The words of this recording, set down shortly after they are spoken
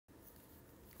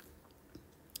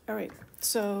All right,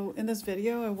 so in this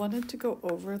video, I wanted to go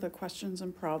over the questions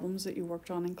and problems that you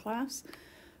worked on in class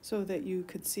so that you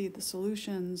could see the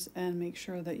solutions and make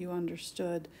sure that you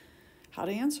understood how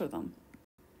to answer them.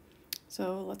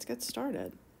 So let's get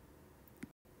started.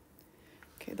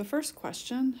 Okay, the first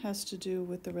question has to do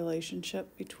with the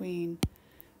relationship between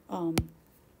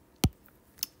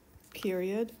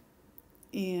period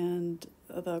and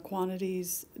the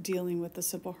quantities dealing with the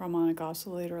simple harmonic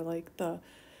oscillator, like the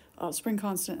spring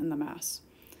constant and the mass.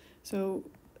 So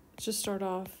just start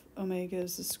off, omega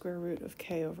is the square root of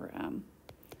k over m.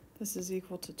 This is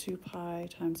equal to 2 pi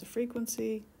times the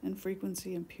frequency, and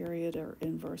frequency and period are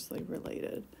inversely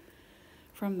related.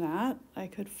 From that, I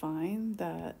could find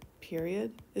that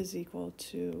period is equal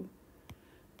to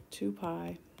 2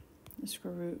 pi, the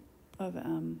square root of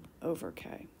m over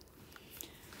k.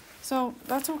 So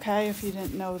that's okay if you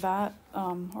didn't know that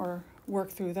or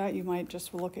work through that. You might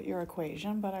just look at your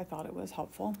equation, but I thought it was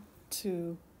helpful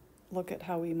to look at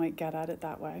how we might get at it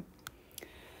that way.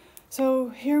 So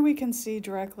here we can see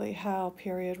directly how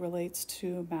period relates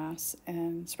to mass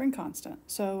and spring constant.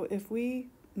 So if we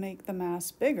make the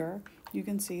mass bigger, you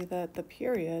can see that the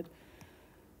period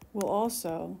will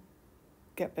also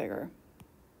get bigger.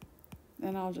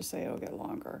 And I'll just say it'll get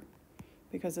longer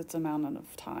because it's amount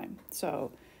of time.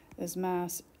 So as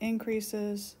mass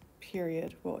increases,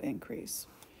 period will increase.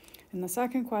 In the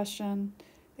second question,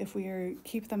 if we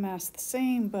keep the mass the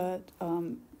same but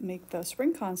make the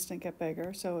spring constant get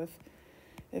bigger, so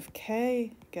if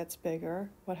k gets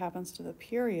bigger, what happens to the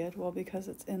period? Well, because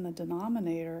it's in the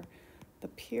denominator, the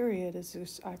period is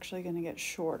just actually going to get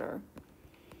shorter.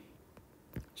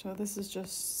 So this is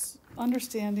just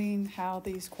understanding how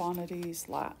these quantities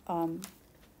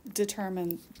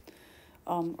determine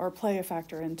or play a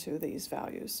factor into these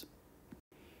values.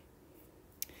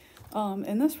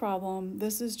 In this problem,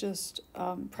 this is just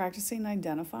practicing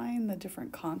identifying the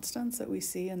different constants that we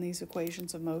see in these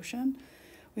equations of motion.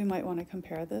 We might want to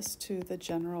compare this to the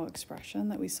general expression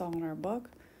that we saw in our book,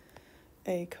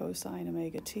 a cosine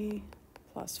omega t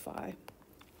plus phi.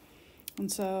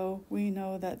 And so we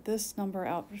know that this number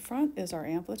out front is our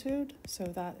amplitude, so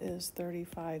that is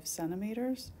 35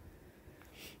 centimeters.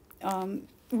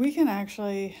 We can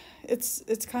actually,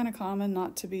 it's kind of common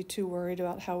not to be too worried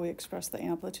about how we express the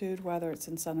amplitude, whether it's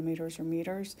in centimeters or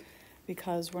meters,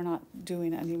 because we're not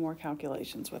doing any more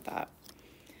calculations with that.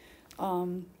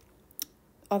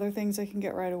 Other things I can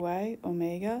get right away,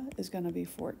 omega is going to be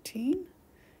 14,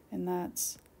 and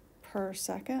that's per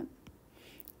second,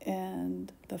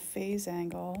 and the phase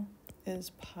angle is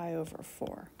pi over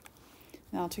 4.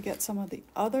 Now to get some of the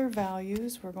other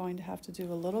values, we're going to have to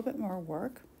do a little bit more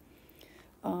work.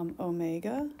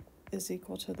 Omega is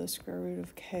equal to the square root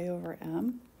of k over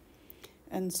m.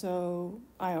 And so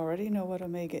I already know what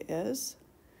omega is,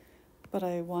 but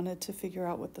I wanted to figure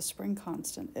out what the spring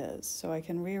constant is. So I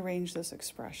can rearrange this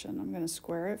expression. I'm going to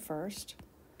square it first.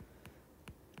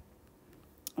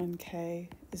 And k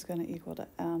is going to equal to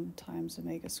m times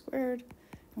omega squared.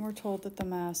 And we're told that the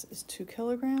mass is 2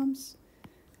 kilograms,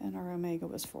 and our omega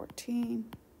was 14.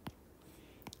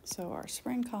 So our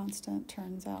spring constant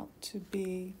turns out to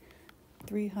be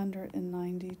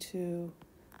 392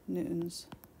 newtons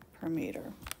per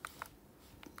meter.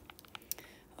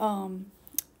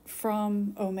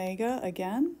 From omega,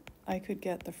 again, I could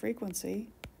get the frequency,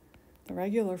 the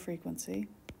regular frequency.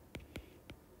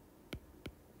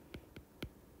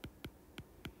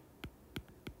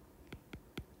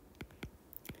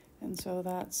 And so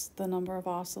that's the number of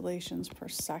oscillations per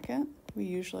second. We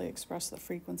usually express the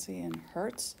frequency in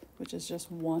hertz, which is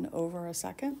just 1 over a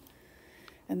second.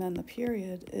 And then the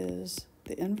period is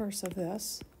the inverse of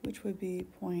this, which would be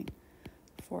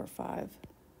 0.45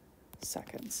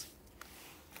 seconds.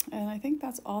 And I think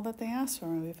that's all that they asked for.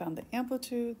 We found the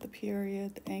amplitude, the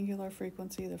period, the angular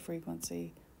frequency, the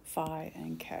frequency, phi,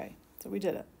 and k. So we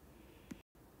did it.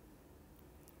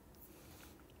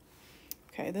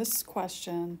 Okay, this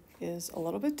question is a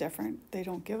little bit different. They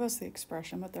don't give us the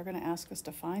expression, but they're going to ask us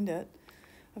to find it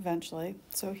eventually.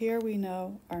 So here we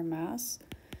know our mass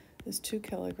is 2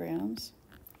 kilograms.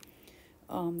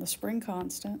 The spring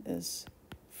constant is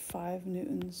 5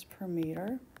 newtons per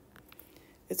meter.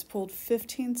 It's pulled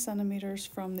 15 centimeters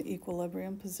from the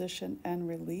equilibrium position and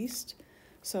released.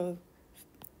 So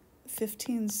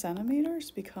 15 centimeters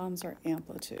becomes our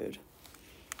amplitude.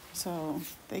 So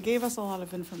they gave us a lot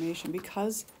of information.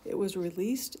 Because it was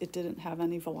released, it didn't have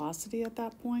any velocity at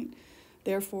that point.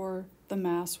 Therefore, the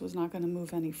mass was not going to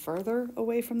move any further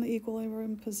away from the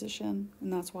equilibrium position,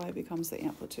 and that's why it becomes the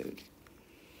amplitude.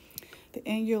 The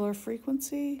angular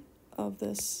frequency of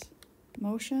this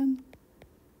motion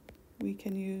we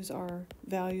can use our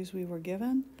values we were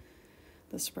given,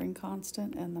 the spring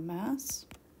constant and the mass,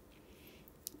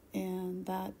 and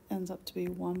that ends up to be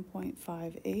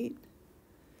 1.58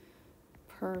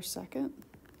 per second.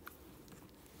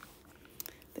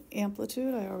 The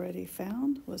amplitude I already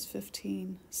found was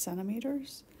 15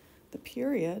 centimeters. The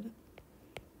period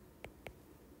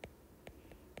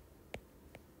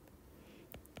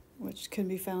which can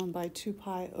be found by 2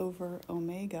 pi over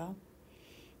omega,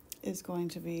 is going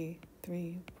to be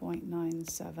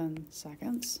 3.97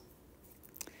 seconds.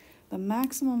 The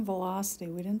maximum velocity,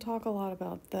 we didn't talk a lot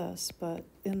about this, but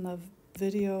in the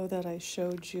video that I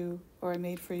showed you, or I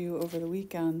made for you over the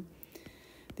weekend,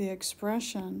 the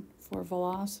expression for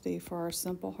velocity for our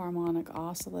simple harmonic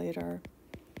oscillator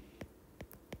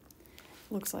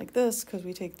looks like this because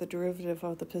we take the derivative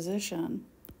of the position.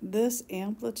 This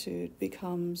amplitude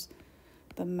becomes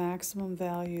the maximum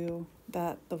value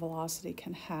that the velocity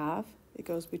can have. It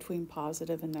goes between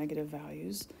positive and negative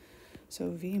values. So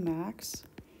Vmax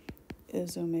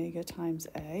is omega times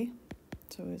A.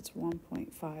 So it's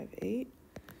 1.58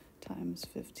 times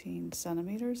 15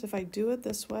 centimeters. If I do it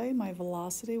this way, my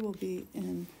velocity will be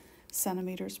in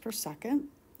centimeters per second.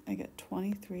 I get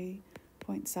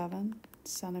 23.7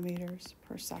 centimeters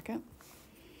per second.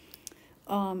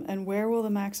 And where will the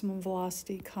maximum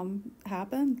velocity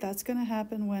happen? That's going to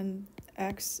happen when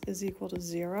x is equal to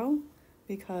 0,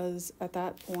 because at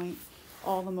that point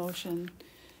all the motion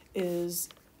is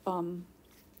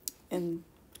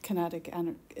kinetic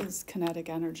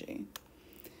energy.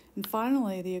 And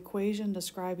finally, the equation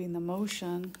describing the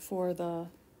motion for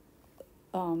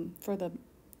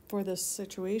this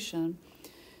situation,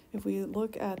 if we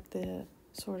look at the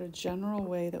sort of general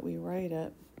way that we write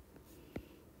it,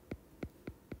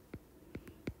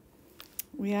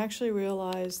 we actually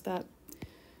realize that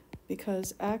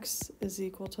because x is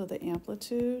equal to the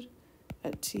amplitude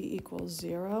at t equals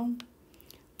 0,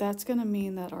 that's going to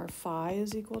mean that our phi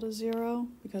is equal to 0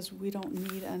 because we don't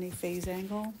need any phase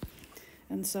angle.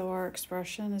 And so our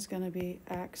expression is going to be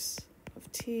x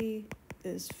of t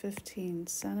is 15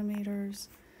 centimeters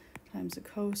times the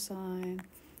cosine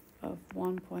of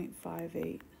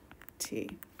 1.58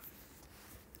 t.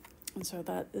 And so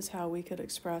that is how we could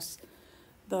express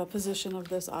the position of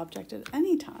this object at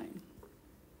any time.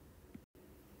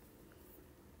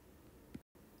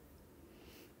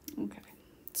 Okay,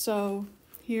 so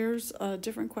here's a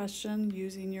different question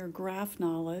using your graph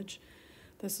knowledge.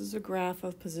 This is a graph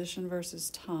of position versus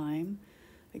time.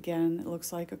 Again, it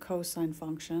looks like a cosine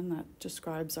function that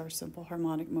describes our simple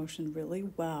harmonic motion really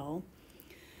well.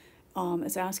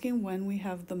 It's asking when we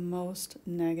have the most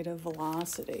negative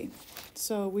velocity.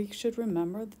 So we should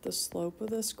remember that the slope of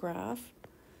this graph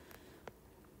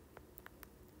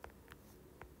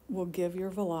will give your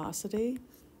velocity.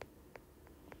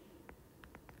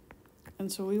 And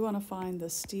so we want to find the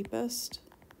steepest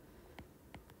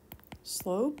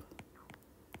slope,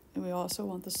 and we also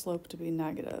want the slope to be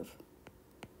negative.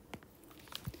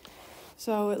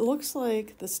 So it looks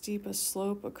like the steepest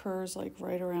slope occurs like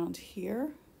right around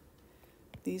here,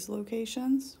 these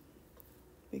locations,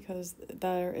 because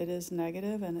there it is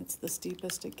negative and it's the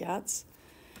steepest it gets.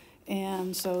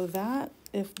 And so that,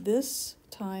 if this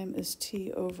time is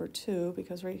t over 2,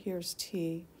 because right here is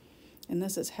t, and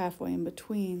this is halfway in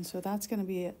between, so that's going to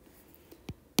be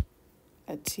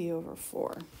at t over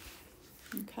 4.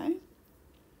 Okay?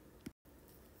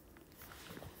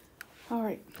 All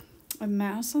right. A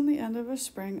mass on the end of a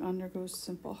spring undergoes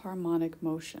simple harmonic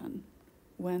motion.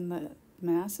 When the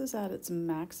mass is at its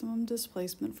maximum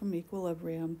displacement from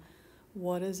equilibrium,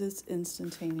 what is its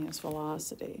instantaneous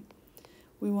velocity?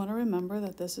 We want to remember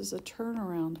that this is a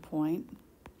turnaround point.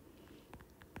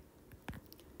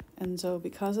 And so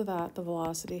because of that, the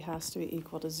velocity has to be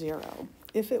equal to 0.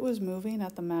 If it was moving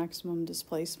at the maximum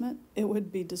displacement, it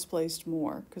would be displaced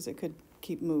more because it could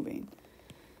keep moving.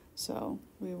 So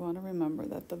we want to remember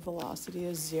that the velocity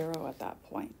is 0 at that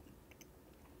point.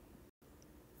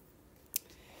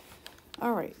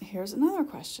 All right, here's another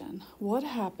question. What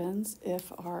happens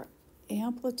if our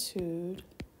amplitude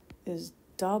is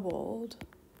doubled?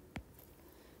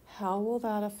 How will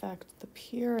that affect the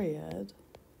period?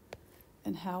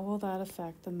 And how will that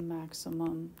affect the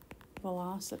maximum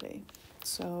velocity?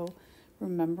 So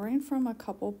remembering from a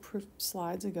couple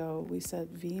slides ago, we said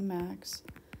Vmax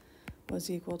was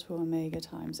equal to omega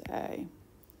times A.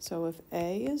 So if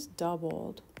A is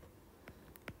doubled,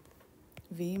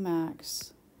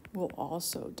 Vmax will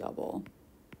also double.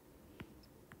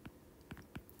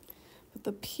 But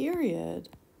the period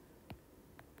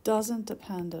doesn't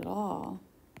depend at all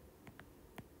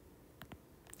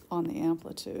on the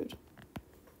amplitude.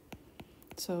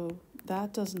 So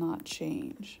that does not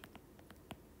change.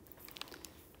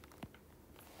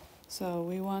 So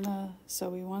we wanna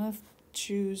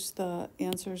choose the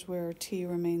answers where t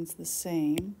remains the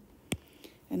same,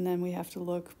 and then we have to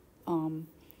look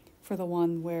for the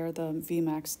one where the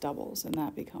Vmax doubles, and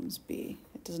that becomes b.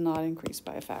 It does not increase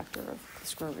by a factor of the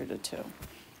square root of 2.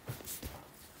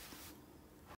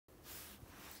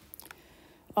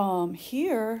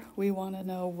 Here we want to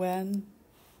know when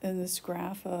in this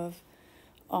graph of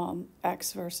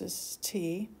x versus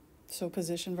t, so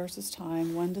position versus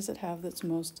time, when does it have its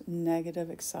most negative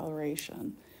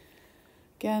acceleration?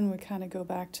 Again, we kind of go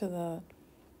back to the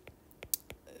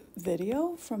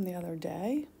video from the other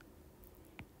day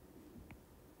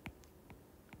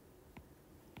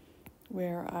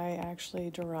where I actually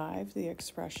derived the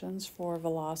expressions for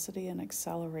velocity and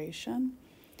acceleration.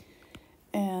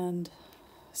 And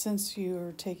since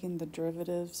you're taking the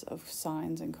derivatives of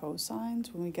sines and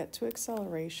cosines, when we get to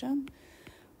acceleration,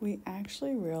 we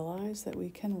actually realize that we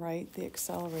can write the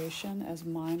acceleration as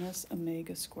minus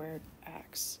omega squared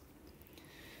x.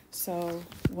 So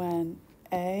when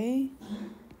a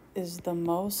is the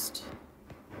most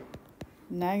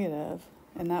negative,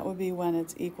 and that would be when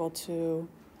it's equal to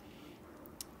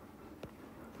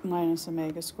minus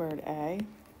omega squared a,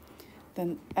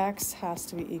 then x has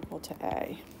to be equal to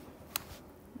a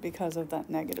because of that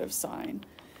negative sign.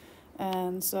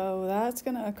 And so that's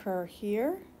going to occur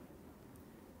here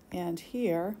and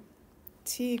here.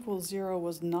 T equals 0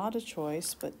 was not a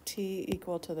choice, but t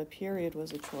equal to the period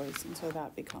was a choice, and so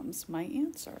that becomes my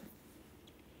answer.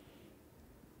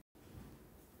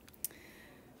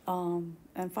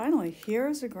 And finally,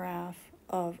 here's a graph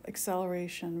of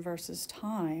acceleration versus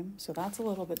time. So that's a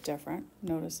little bit different.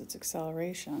 Notice it's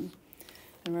acceleration.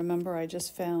 And remember, I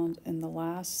just found in the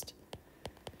last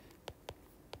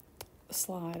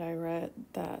slide I read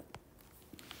that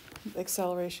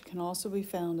acceleration can also be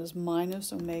found as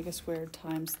minus omega squared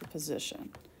times the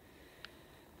position.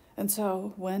 And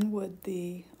so when would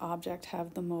the object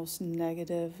have the most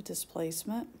negative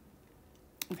displacement?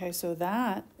 Okay, so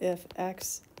that if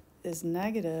x is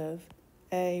negative,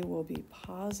 a will be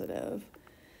positive,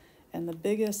 and the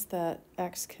biggest that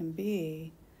x can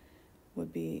be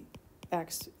would be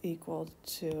x equal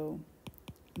to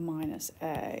minus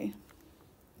a.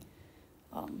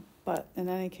 But in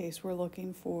any case, we're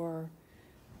looking for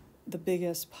the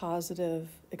biggest positive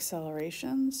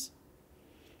accelerations,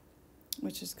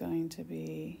 which is going to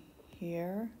be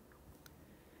here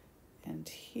and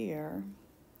here.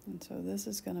 And so this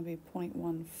is going to be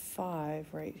 0.15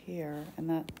 right here, and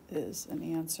that is an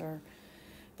answer.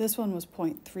 This one was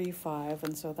 0.35,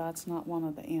 and so that's not one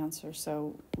of the answers,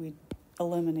 so we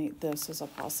eliminate this as a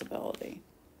possibility.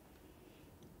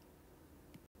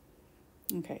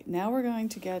 Okay, now we're going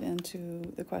to get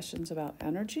into the questions about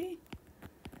energy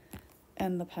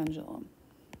and the pendulum.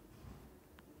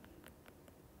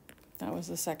 That was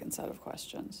the second set of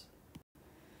questions.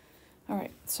 All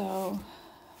right, so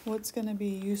what's going to be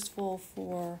useful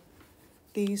for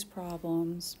these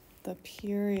problems? The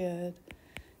period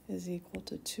is equal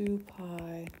to 2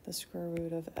 pi the square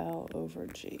root of L over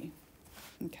G.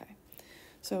 Okay,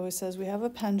 so it says we have a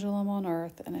pendulum on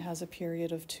Earth and it has a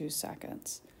period of 2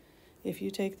 seconds. If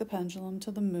you take the pendulum to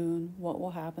the moon, what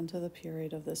will happen to the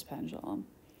period of this pendulum?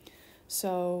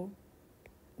 So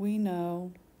we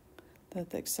know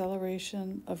that the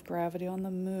acceleration of gravity on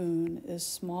the moon is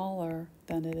smaller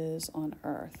than it is on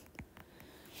Earth.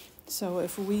 So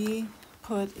if we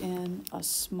put in a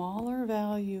smaller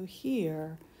value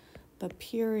here, the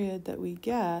period that we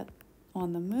get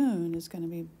on the moon is going to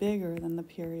be bigger than the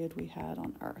period we had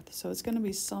on Earth. So it's going to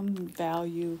be some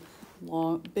value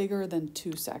bigger than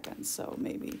 2 seconds, so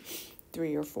maybe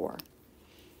 3 or 4.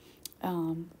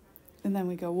 And then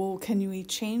we go, well, can we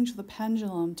change the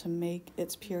pendulum to make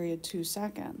its period 2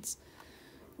 seconds?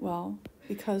 Well,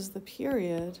 because the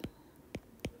period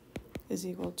is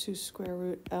equal to square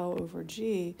root L over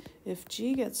G, if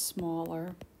G gets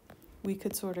smaller, we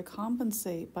could sort of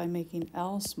compensate by making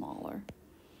L smaller.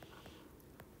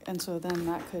 And so then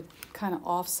that could kind of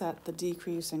offset the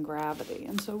decrease in gravity.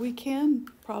 And so we can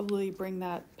probably bring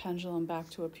that pendulum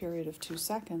back to a period of 2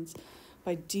 seconds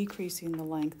by decreasing the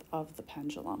length of the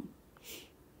pendulum.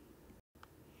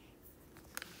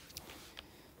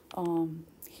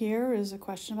 Here is a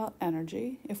question about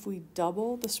energy. If we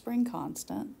double the spring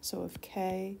constant, so if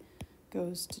K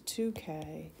goes to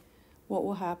 2K, what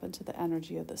will happen to the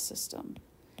energy of the system?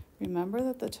 Remember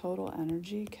that the total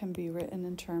energy can be written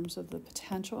in terms of the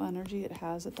potential energy it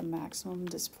has at the maximum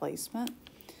displacement.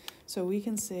 So we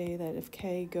can say that if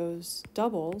K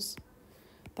doubles,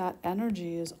 that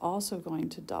energy is also going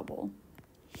to double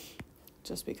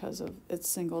just because of its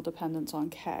single dependence on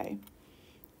K.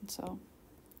 And so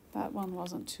that one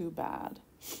wasn't too bad.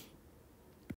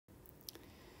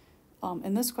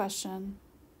 In this question,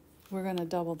 we're going to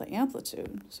double the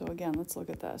amplitude. So again, let's look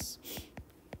at this.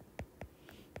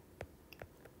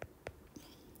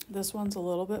 This one's a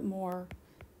little bit more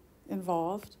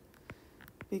involved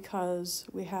because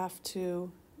we have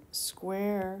to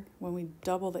square, when we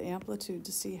double the amplitude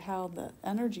to see how the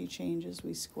energy changes,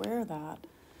 we square that.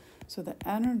 So the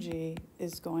energy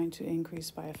is going to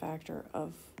increase by a factor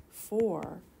of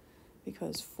 4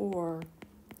 because 4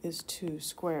 is 2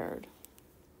 squared.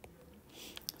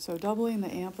 So doubling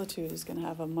the amplitude is going to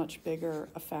have a much bigger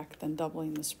effect than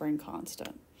doubling the spring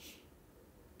constant.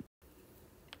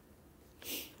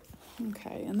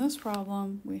 Okay, in this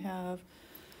problem, we have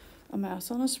a mass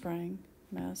on a spring.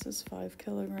 Mass is 5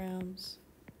 kilograms.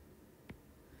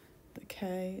 The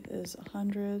K is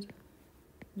 100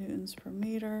 newtons per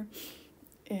meter,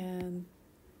 and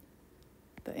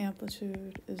the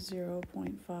amplitude is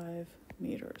 0.5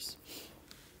 meters.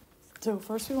 So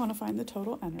first we want to find the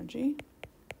total energy.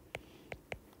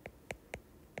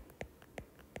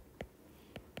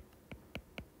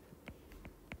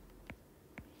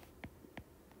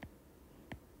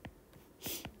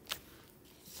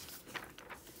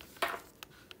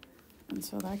 And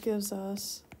so that gives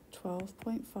us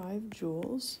 12.5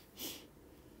 joules.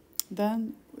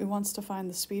 Then it wants to find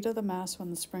the speed of the mass when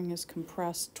the spring is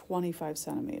compressed 25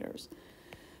 centimeters.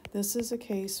 This is a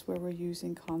case where we're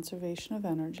using conservation of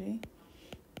energy.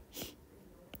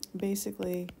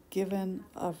 Basically, given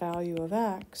a value of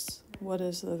x, what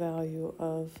is the value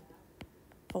of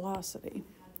velocity?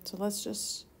 So let's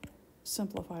just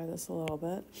simplify this a little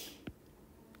bit.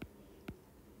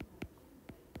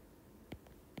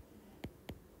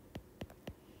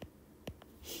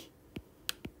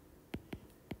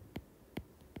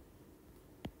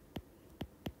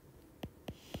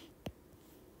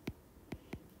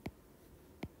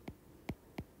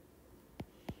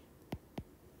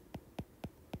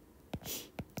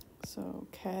 So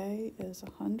K is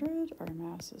 100, our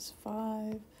mass is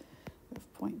 5, we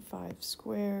have 0.5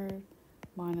 squared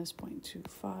minus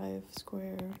 0.25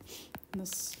 squared. And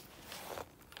this,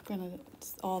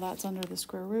 all that's under the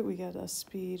square root, we get a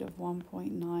speed of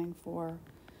 1.94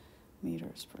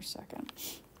 meters per second.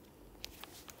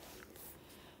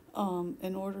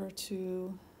 In order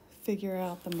to figure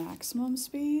out the maximum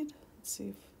speed, let's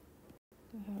see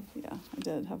if I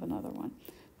did have another one.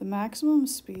 The maximum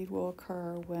speed will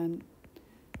occur when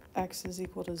x is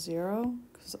equal to 0,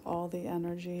 because all the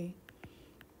energy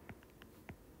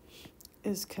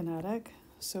is kinetic.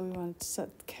 So we want to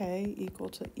set k equal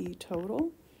to E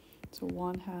total. So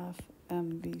 1/2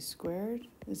 mv squared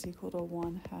is equal to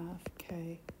 1/2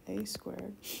 ka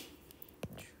squared.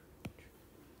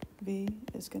 V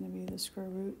is going to be the square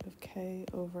root of k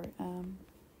over m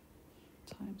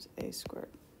times a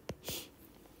squared.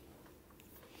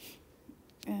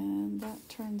 And that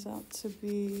turns out to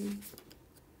be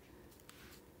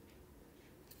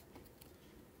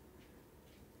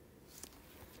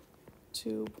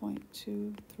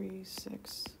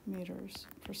 2.236 meters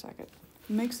per second.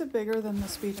 It makes it bigger than the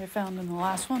speed I found in the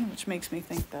last one, which makes me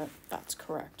think that that's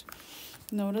correct.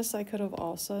 Notice I could have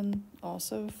also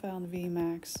found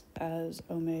Vmax as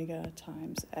omega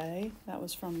times A. That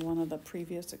was from one of the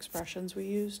previous expressions we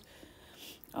used.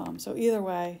 So either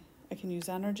way, I can use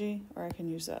energy or I can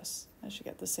use this. I should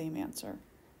get the same answer.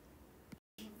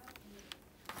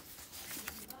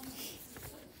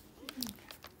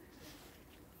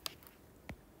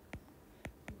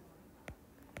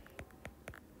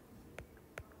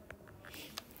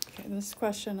 Okay, this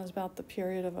question is about the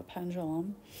period of a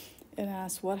pendulum. It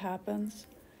asks what happens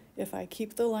if I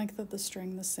keep the length of the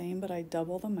string the same but I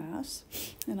double the mass.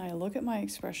 And I look at my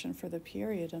expression for the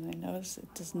period and I notice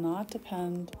it does not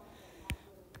depend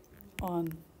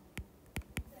on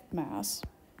mass,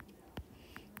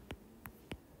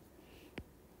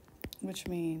 which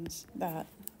means that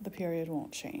the period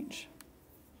won't change.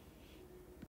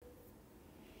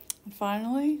 And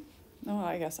finally,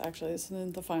 I guess actually this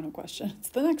isn't the final question, it's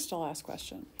the next to last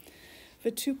question.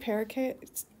 If two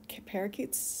parakeets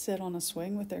sit on a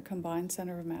swing with their combined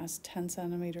center of mass 10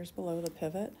 centimeters below the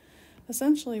pivot,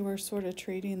 essentially we're sort of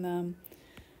treating them,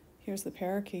 here's the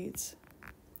parakeets,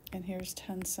 and here's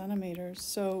 10 centimeters.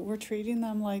 So we're treating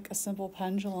them like a simple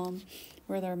pendulum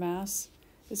where their mass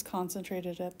is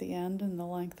concentrated at the end and the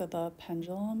length of the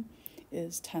pendulum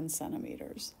is 10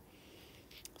 centimeters.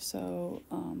 So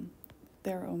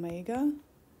their omega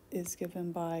is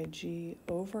given by G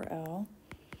over L.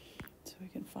 So we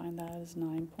can find that as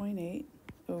 9.8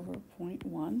 over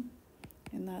 0.1,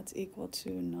 and that's equal to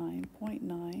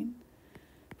 9.9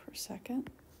 per second,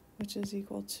 which is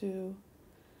equal to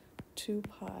 2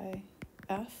 pi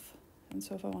f And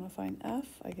so if I want to find f,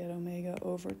 I get omega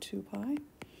over 2 pi.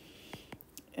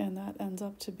 And that ends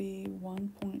up to be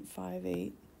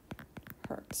 1.58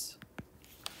 hertz.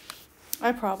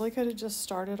 I probably could have just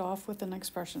started off with an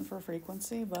expression for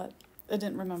frequency, but I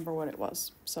didn't remember what it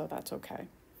was, so that's okay.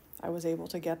 I was able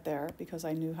to get there because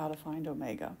I knew how to find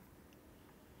omega.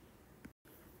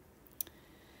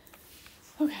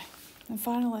 Okay, and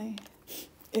finally,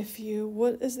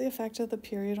 what is the effect of the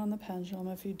period on the pendulum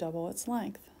if you double its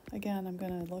length? Again, I'm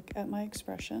going to look at my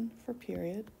expression for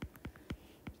period.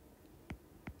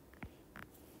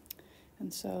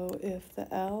 And so if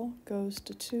the L goes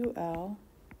to 2L,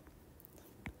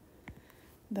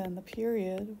 then the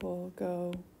period will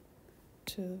go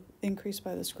to increase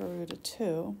by the square root of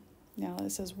 2. Now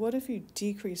it says, what if you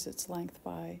decrease its length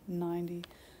by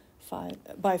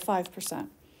 5%?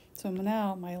 So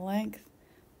now my length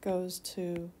goes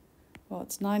to, well,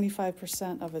 it's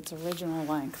 95% of its original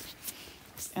length.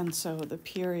 And so the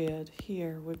period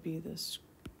here would be the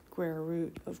square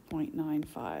root of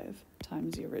 0.95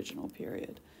 times the original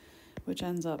period, which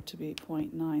ends up to be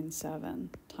 0.97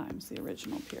 times the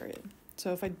original period.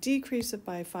 So if I decrease it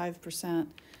by 5%,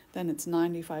 then it's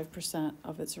 95%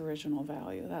 of its original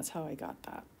value. That's how I got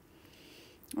that.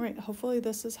 All right, hopefully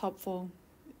this is helpful.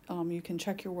 You can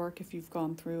check your work if you've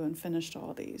gone through and finished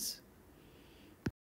all these.